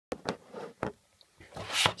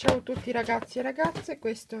Ciao a tutti ragazzi e ragazze,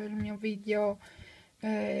 questo è il mio video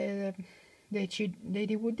dei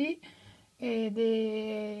DVD e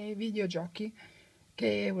dei videogiochi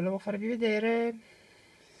che volevo farvi vedere.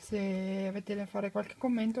 Se avete da fare qualche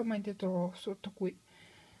commento mettetelo sotto qui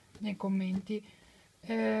nei commenti.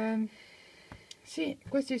 Sì,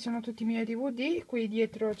 questi sono tutti i miei DVD, qui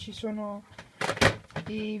dietro ci sono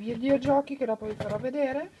i videogiochi che dopo vi farò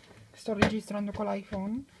vedere. Sto registrando con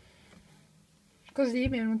l'iPhone. Così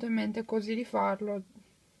mi è venuto in mente così di farlo,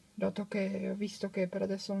 dato che ho visto che per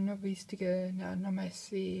adesso non ne ho visti che ne hanno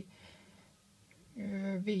messi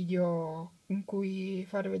video in cui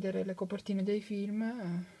fare vedere le copertine dei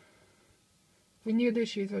film, quindi ho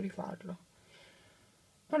deciso di farlo.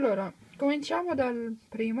 Allora, cominciamo dal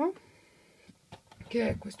primo, che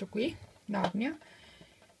è questo qui, Narnia.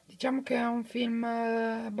 Diciamo che è un film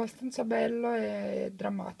abbastanza bello e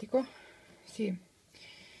drammatico, sì,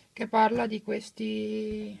 che parla di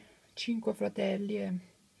questi 5 fratelli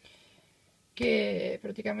che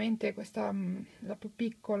praticamente la più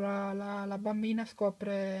piccola, la bambina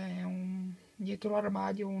scopre dietro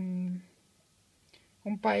l'armadio un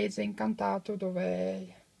paese incantato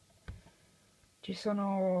dove ci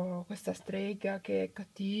sono questa strega che è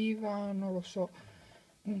cattiva, non lo so,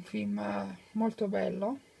 un film molto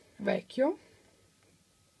bello, vecchio.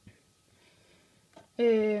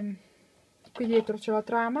 E qui dietro c'è la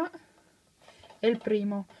trama e il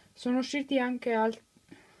primo. Sono usciti anche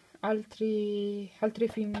altri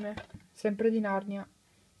film, sempre di Narnia.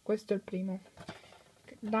 Questo è il primo.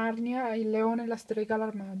 Narnia, il leone e la strega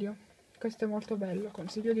all'armadio. Questo è molto bello,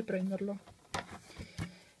 consiglio di prenderlo.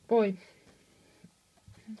 Poi,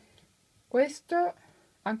 questo,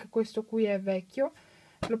 anche questo qui è vecchio.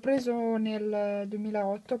 L'ho preso nel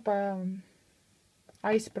 2008 per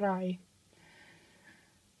Ice Spray.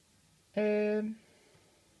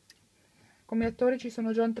 Come attori ci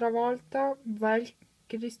sono John Travolta,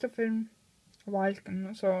 Christopher Walken,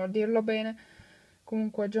 non so dirlo bene,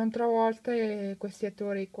 comunque John Travolta e questi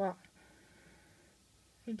attori qua.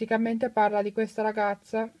 Praticamente parla di questa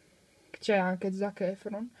ragazza, c'è anche Zac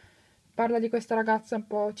Efron, parla di questa ragazza un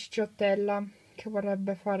po' cicciottella che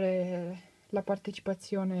vorrebbe fare la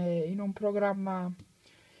partecipazione in un programma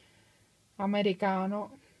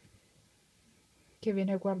americano che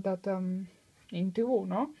viene guardata in TV,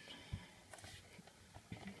 no?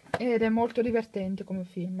 Ed è molto divertente come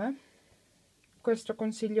film. Questo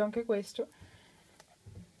consiglio anche questo.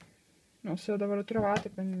 Non so dove lo trovate,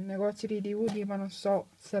 per negozi di DVD, ma non so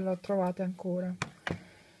se lo trovate ancora.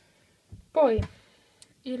 Poi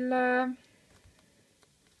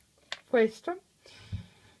questo,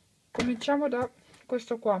 cominciamo da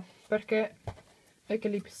questo qua, perché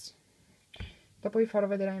Eclipse. Dopo vi farò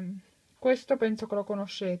vedere. Questo penso che lo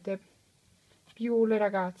conoscete, più le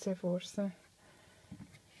ragazze forse.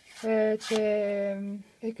 C'è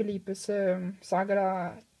Eclipse,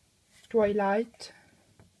 saga Twilight.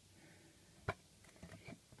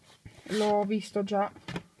 L'ho visto già,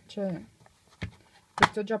 cioè,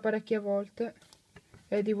 visto già parecchie volte.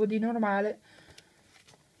 È DVD normale.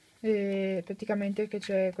 E praticamente che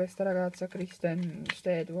c'è questa ragazza, Kristen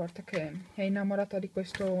Stewart, che è innamorata di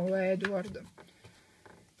questo Edward.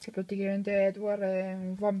 Che praticamente Edward è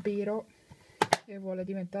un vampiro e vuole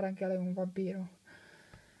diventare anche lei un vampiro.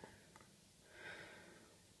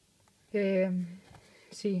 E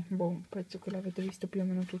sì, boh, penso che l'avete visto più o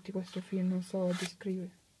meno tutti questo film, non so descrivere.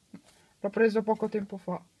 L'ho preso poco tempo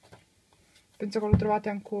fa. Penso che lo trovate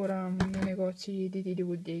ancora nei negozi di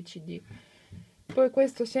DVD e CD. Poi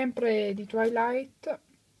questo sempre di Twilight,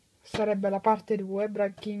 sarebbe la parte 2,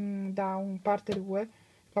 Breaking Down parte 2.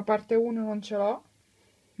 La parte 1 non ce l'ho,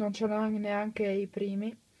 non ce l'ho neanche i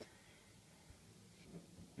primi.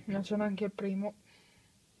 Non c'è neanche il primo,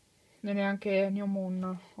 e neanche New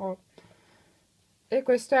Moon ho. E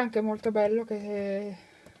questo è anche molto bello, che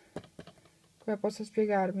come posso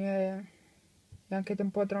spiegarmi, è anche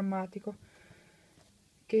un po' drammatico,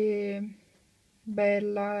 che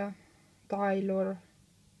Bella, Taylor,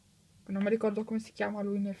 non mi ricordo come si chiama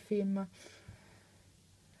lui nel film,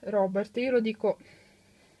 Robert, io lo dico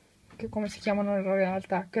che come si chiamano in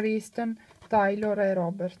realtà, Kristen, Taylor e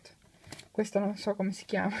Robert, questo non so come si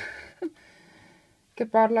chiama. Che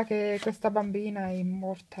parla che questa bambina è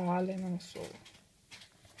immortale, non lo so,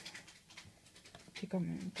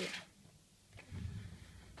 praticamente.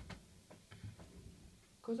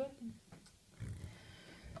 Cosa?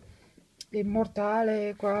 È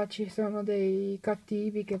immortale, qua ci sono dei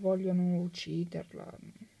cattivi che vogliono ucciderla,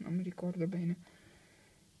 non mi ricordo bene.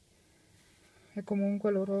 E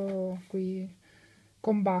comunque loro qui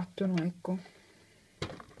combattono, ecco.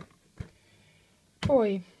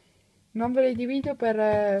 Poi Non ve li divido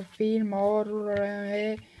per film horror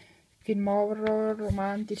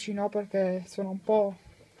romantici, no, perché sono un po'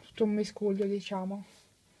 tutto un miscuglio, diciamo.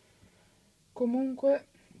 Comunque,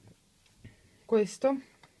 questo,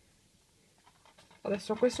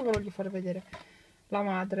 adesso questo ve lo voglio far vedere. La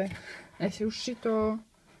madre. Se è uscito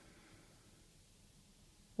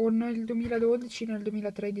o nel 2012 o nel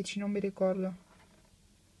 2013, non mi ricordo.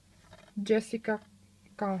 Jessica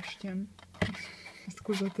Chastain.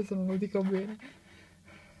 Scusate se non lo dico bene.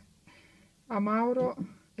 Amauro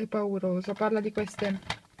e pauroso. Parla di queste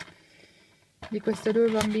due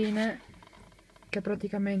bambine che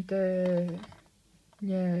praticamente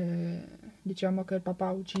diciamo che il papà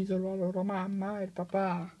ha ucciso la loro mamma e il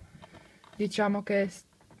papà diciamo che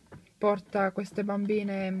porta queste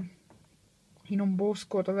bambine in un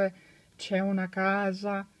bosco dove c'è una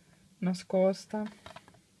casa nascosta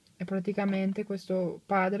e praticamente questo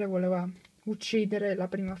padre voleva uccidere la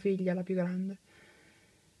prima figlia, la più grande.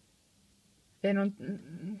 E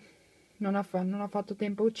non ha fatto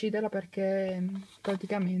tempo a ucciderla perché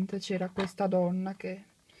praticamente c'era questa donna che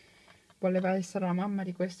voleva essere la mamma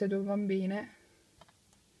di queste due bambine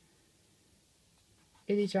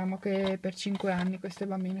e diciamo che per 5 anni queste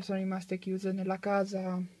bambine sono rimaste chiuse nella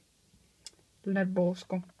casa nel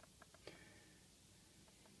bosco.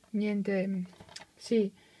 Niente,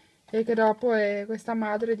 sì, e che dopo questa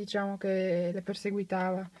madre diciamo che le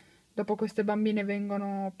perseguitava. Dopo queste bambine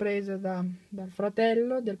vengono prese dal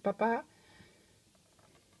fratello del papà,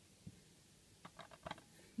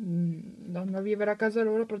 vanno a vivere a casa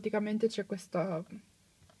loro, praticamente c'è questa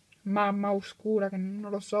mamma oscura, che non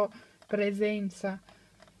lo so, presenza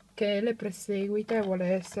che le perseguita e vuole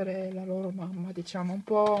essere la loro mamma, diciamo, un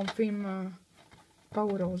po' un film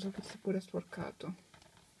pauroso che si è pure sporcato.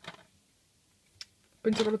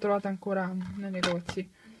 Penso che lo trovate ancora nei negozi.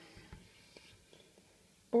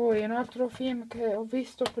 Poi un altro film che ho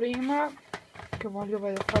visto prima, che voglio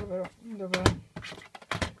farvelo, dov'è?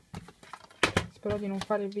 Spero di non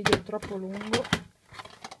fare il video troppo lungo.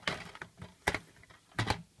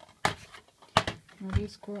 Non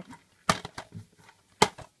riesco.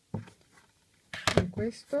 E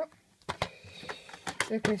questo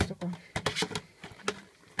e questo qua.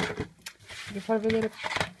 Voglio far vedere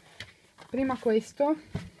prima questo,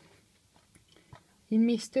 il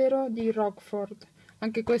mistero di Rockford.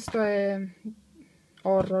 Anche questo è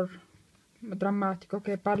horror drammatico,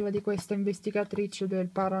 che parla di questa investigatrice del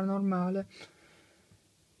paranormale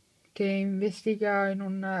che investiga in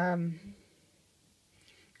un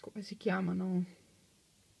come si chiamano?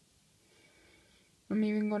 Non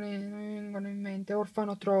mi vengono in mente.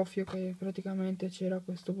 Orfanotrofio, che praticamente c'era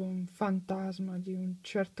questo fantasma di un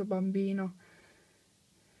certo bambino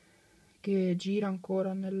che gira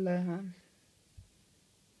ancora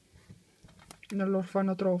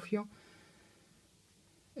nell'orfanotrofio.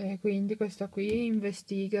 E quindi questa qui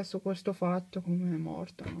investiga su questo fatto, come è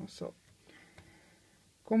morta, non so.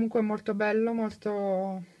 Comunque è molto bello,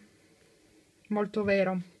 molto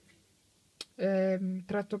vero.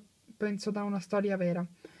 Tratto, penso, da una storia vera.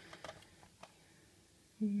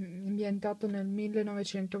 Ambientato nel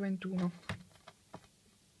 1921.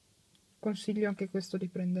 Consiglio anche questo di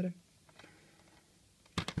prendere.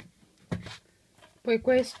 Poi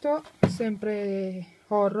questo, sempre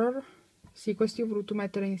horror. Sì, questi ho voluto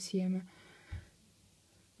mettere insieme.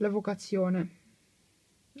 La vocazione.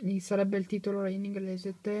 Sarebbe il titolo in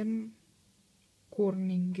inglese. Ten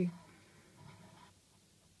Curning.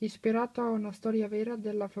 Ispirato a una storia vera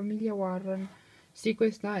della famiglia Warren. Sì,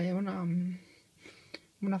 questa è una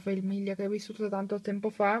famiglia che è vissuta tanto tempo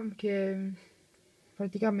fa, che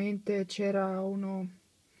praticamente c'era un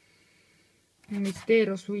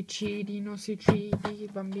mistero, suicidi, non suicidi,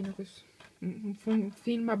 il bambino che... un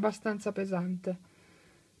film abbastanza pesante,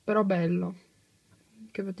 però bello,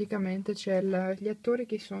 che praticamente c'è gli attori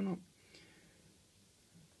che sono...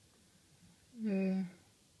 Eh,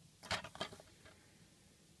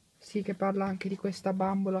 sì, che parla anche di questa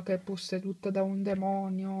bambola che è posseduta da un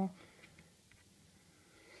demonio.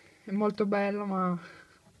 È molto bello, ma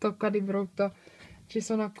tocca di brutto. Ci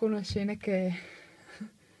sono alcune scene che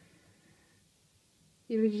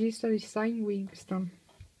il regista di Stein Winston.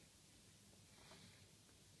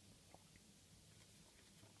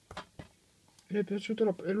 Mi è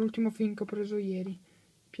piaciuto, è l'ultimo film che ho preso ieri. Mi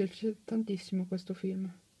piace tantissimo questo film.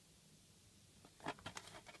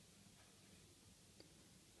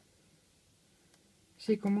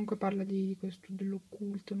 Sì, comunque parla di questo,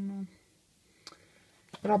 dell'occulto, no?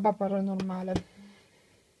 Roba paranormale.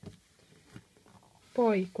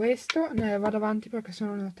 Poi questo, ne vado avanti perché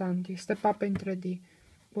sono tanti. Step Up in 3D,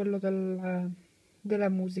 quello della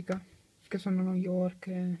musica, che sono a New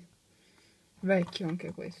York. vecchio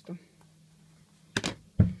anche questo.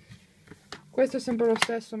 Questo è sempre lo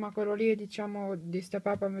stesso, ma quello lì è, diciamo, di Step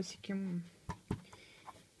Up, si chiama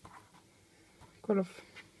quello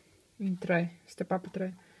in 3, Step Up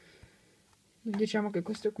 3. Diciamo che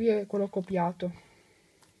questo qui è quello copiato,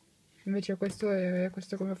 invece questo è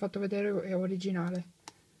questo, come ho fatto vedere, è originale.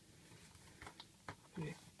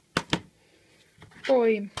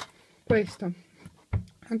 Poi questo,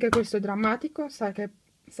 anche questo è drammatico,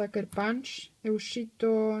 Sucker Punch, è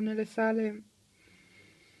uscito nelle sale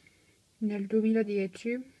nel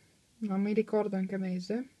 2010, non mi ricordo in che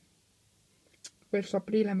mese, verso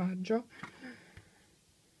aprile-maggio.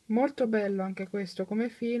 Molto bello anche questo come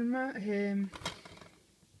film, è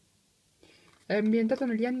ambientato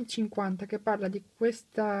negli anni 50, che parla di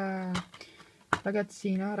questa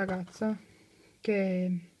ragazza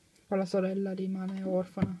che con la sorella rimane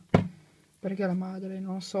orfana perché la madre,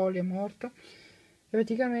 non so, è morta, e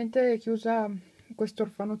praticamente è chiusa in questo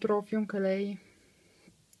orfanotrofio anche lei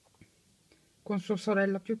con sua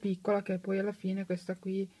sorella più piccola, che poi alla fine questa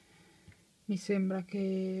qui mi sembra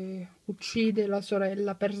che uccide la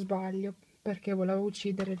sorella per sbaglio perché voleva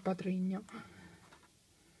uccidere il patrigno,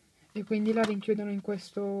 e quindi la rinchiudono in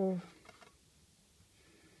questo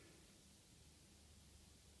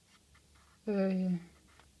eh,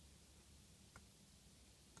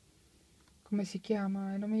 come si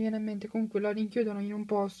chiama? Non mi viene in mente. Comunque la rinchiudono in un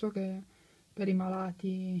posto che per i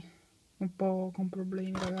malati un po' con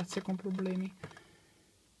problemi, ragazze con problemi,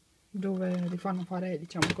 dove li fanno fare,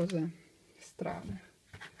 diciamo, cose strane.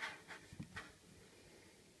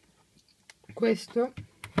 Questo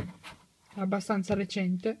è abbastanza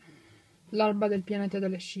recente, L'alba del pianeta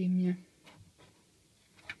delle scimmie.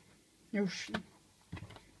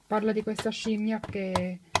 Parla di questa scimmia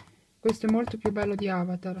che... Questo è molto più bello di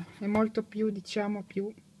Avatar, è molto più, diciamo,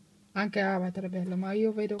 più... Anche Avatar è bello, ma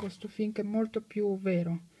io vedo questo film che è molto più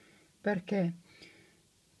vero. Perché?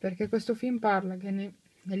 Perché questo film parla che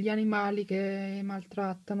negli animali che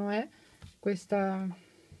maltrattano, questa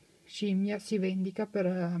scimmia si vendica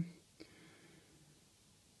per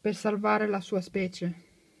salvare la sua specie,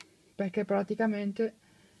 perché praticamente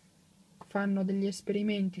fanno degli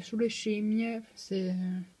esperimenti sulle scimmie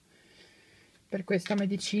per questa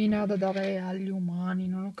medicina da dare agli umani,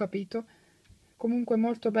 non ho capito. Comunque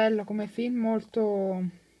molto bello come film, molto,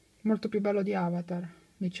 molto più bello di Avatar,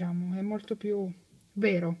 diciamo, è molto più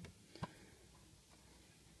vero.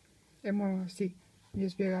 Sì, vi ho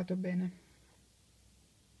spiegato bene.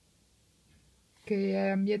 Che è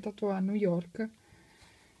ambientato a New York.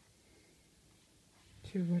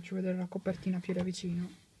 Ci vi faccio vedere la copertina più da vicino.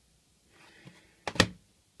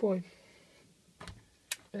 Poi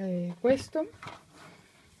questo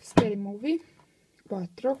Scary Movie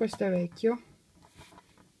 4, questo è vecchio,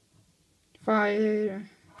 è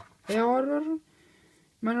horror,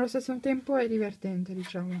 ma nello stesso tempo è divertente,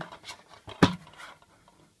 diciamo,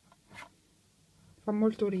 fa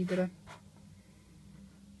molto ridere,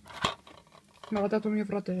 me l'ha dato mio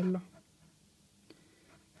fratello.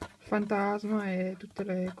 Fantasma e tutte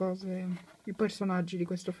le cose, i personaggi di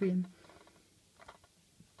questo film,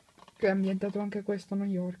 che è ambientato anche questo a New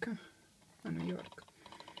York.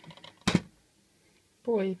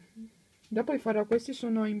 Poi dopo farò questi,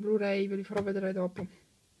 sono in Blu-ray, ve li farò vedere dopo.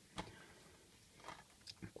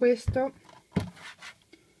 Questo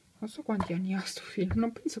non so quanti anni ha sto film,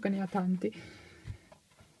 non penso che ne ha tanti.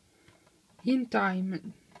 In Time,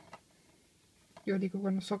 io dico che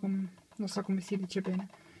non so come si dice bene.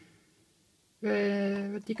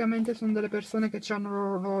 Praticamente sono delle persone che hanno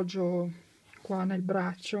l'orologio qua nel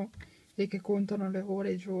braccio e che contano le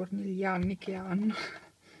ore, i giorni, gli anni che hanno.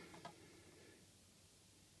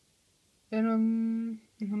 E non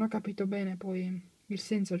ho capito bene poi il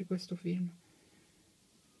senso di questo film.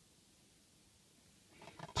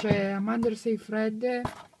 C'è Amanda Seyfried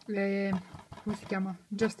e... come si chiama?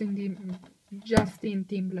 Justin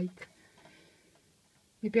Timberlake.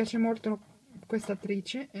 Mi piace molto questa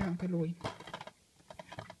attrice e anche lui.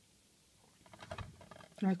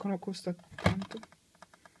 Ecco, non costa tanto.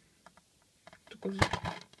 Tutto così.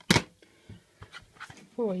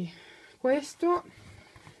 Poi questo,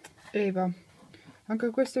 Eva.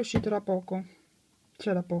 Anche questo è uscito da poco.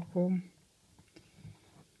 Cioè da poco.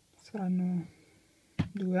 Saranno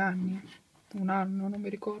 2 anni. 1 anno, non mi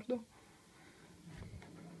ricordo.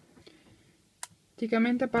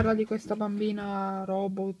 Praticamente parla di questa bambina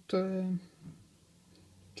robot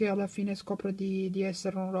che alla fine scopre di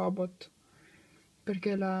essere un robot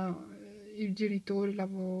perché i genitori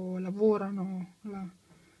lavorano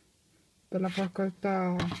per la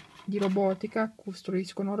facoltà di robotica,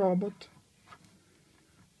 costruiscono robot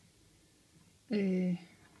e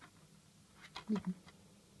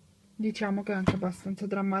Diciamo che è anche abbastanza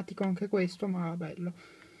drammatico anche questo, ma bello.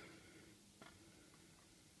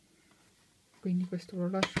 Quindi questo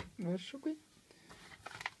lo lascio qui.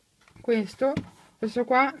 Questo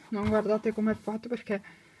qua non guardate come è fatto, perché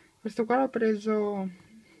questo qua l'ho preso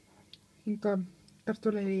in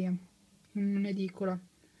cartoleria, in un'edicola.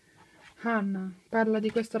 Hannah parla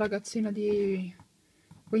di questa ragazzina di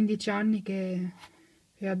 15 anni che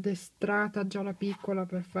è addestrata già da piccola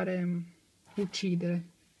per fare uccidere.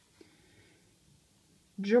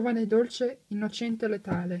 Giovane, dolce, innocente e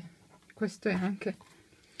letale. Questo è anche,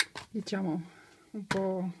 diciamo, un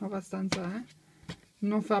po' abbastanza,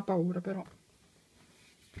 non fa paura però.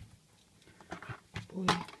 Poi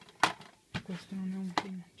questo non è un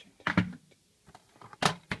film, eccetera.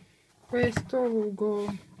 Questo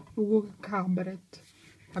Ugo Cabret,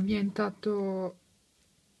 ambientato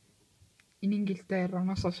in Inghilterra,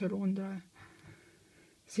 non so se Londra.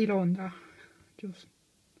 Sì, Londra, giusto.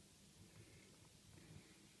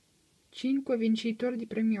 5 vincitori di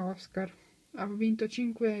premi Oscar. Ha vinto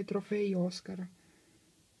 5 trofei Oscar.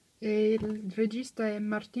 E il regista è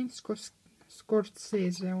Martin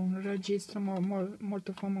Scorsese, un regista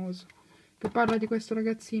molto famoso, che parla di questo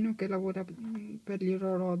ragazzino che lavora per gli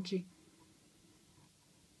orologi.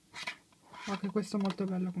 Anche questo è molto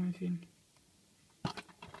bello come film.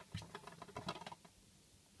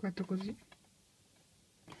 Fatto così.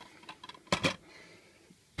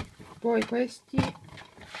 Poi questi,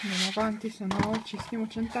 andiamo avanti, se no ci stiamo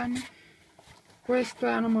 100 anni. Questo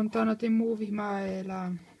è una Montana The Movie, ma è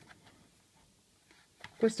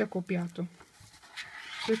questo è copiato.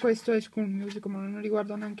 E questo è School Music, ma non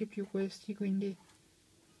riguardo neanche più questi, quindi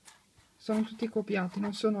sono tutti copiati,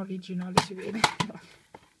 non sono originali, si vede.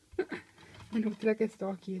 È inutile che sto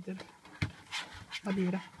a chiedere, a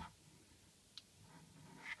dire.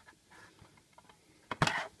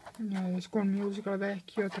 School Musical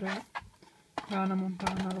vecchio 3, Hannah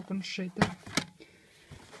Montana, lo conoscete.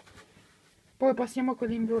 Poi passiamo a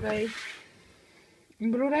quelli in Blu-ray.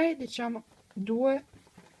 In Blu-ray diciamo due.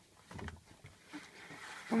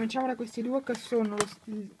 Cominciamo da questi due che sono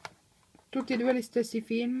tutti e due gli stessi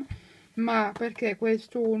film, ma perché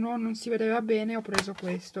questo uno non si vedeva bene ho preso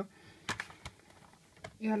questo.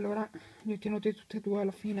 E allora li ho tenuti tutti e due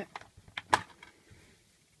alla fine.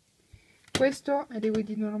 Questo è DVD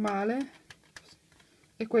normale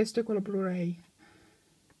e questo è quello Blu-ray.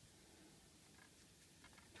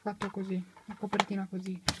 Fatto così, la copertina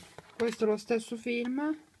così. Questo è lo stesso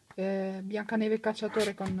film, Biancaneve e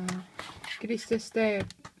Cacciatore con Kristen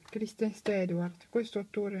Stewart. Questo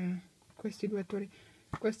attore, questi due attori.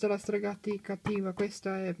 Questa è la strega cattiva,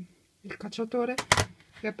 questo è il cacciatore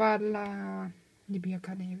che parla di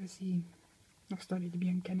Biancaneve, sì, la storia di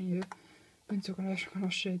Biancaneve, penso che la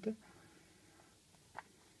conoscete.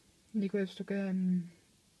 Di questo che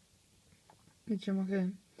diciamo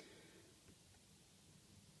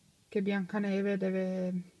che Biancaneve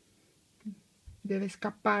deve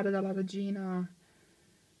scappare dalla regina,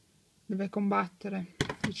 deve combattere,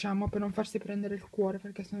 diciamo, per non farsi prendere il cuore,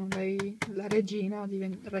 perché sennò lei, la regina,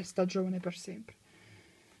 resta giovane per sempre.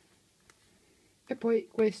 E poi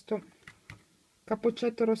questo,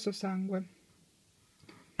 Cappuccetto Rosso Sangue,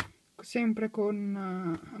 sempre con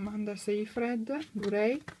Amanda Seyfried,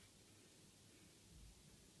 Blu-ray.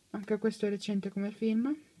 Anche questo è recente come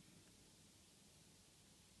film.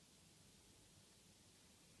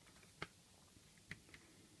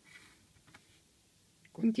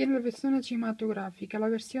 Contiene la versione cinematografica, la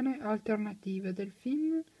versione alternativa del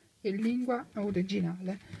film in lingua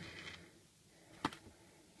originale.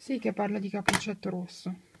 Sì, che parla di Cappuccetto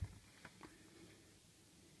Rosso,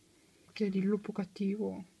 che è il lupo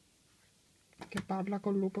cattivo, che parla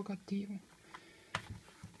col lupo cattivo.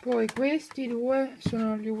 Poi questi due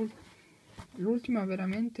sono l'ultima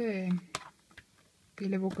veramente è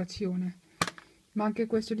l'evocazione, ma anche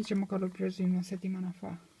questo diciamo che l'ho preso una settimana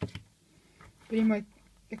fa. Primo è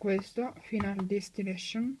questo, Final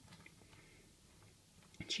Destination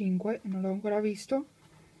 5, non l'ho ancora visto.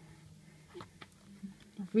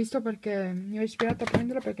 L'ho visto perché mi ho ispirato a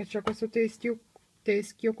prenderlo perché c'è questo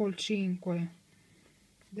teschio col 5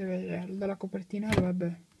 della copertina,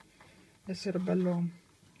 dovrebbe essere bello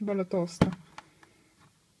tosta.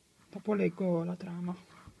 Dopo leggo la trama.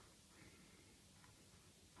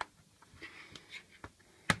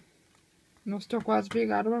 Non sto qua a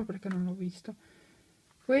spiegarlo perché non l'ho visto.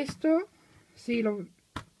 Questo sì,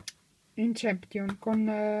 Inception con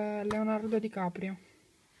Leonardo DiCaprio.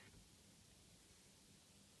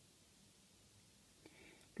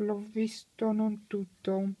 L'ho visto non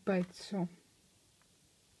tutto, un pezzo.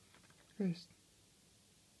 Questo.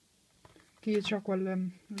 che io ho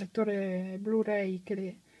quel lettore Blu-ray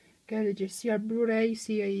che legge sia il Blu-ray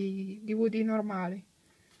sia i DVD normali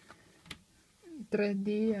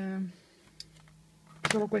 3D,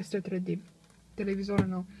 solo questo è 3D, televisore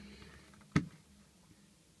no.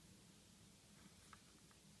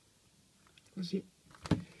 Così.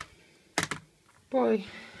 Poi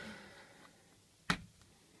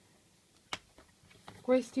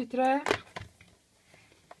questi tre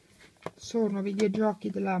sono videogiochi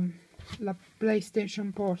della la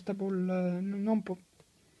PlayStation Portable,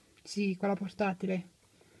 sì, quella portatile.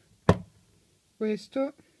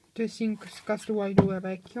 Questo T-Sync Castaway 2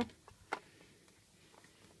 vecchio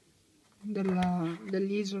della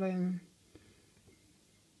isola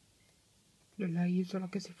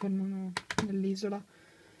che si fermano nell'isola.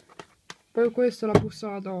 Poi questo la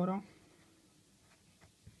bussola d'oro.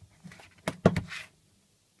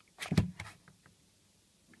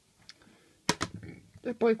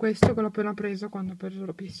 E poi questo che l'ho appena preso quando ho preso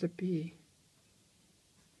la PSP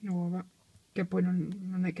nuova, che poi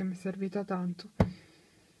non è che mi è servita tanto.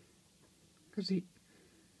 Così,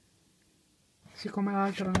 siccome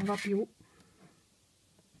l'altra non va più,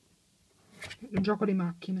 un gioco di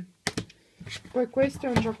macchine. Poi questo è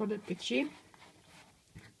un gioco del PC,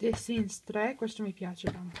 The Sims 3, questo mi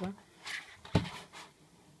piace tanto.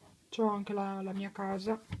 C'ho anche la mia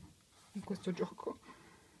casa in questo gioco,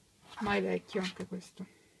 ma è vecchio anche questo.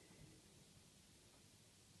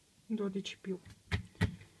 12 più.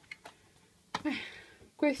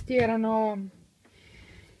 Questi erano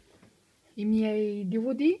i miei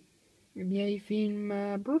DVD, i miei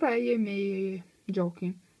film Blu-ray e i miei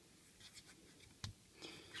giochi.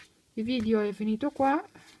 Il video è finito qua,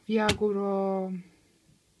 vi auguro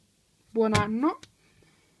buon anno,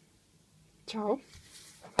 ciao!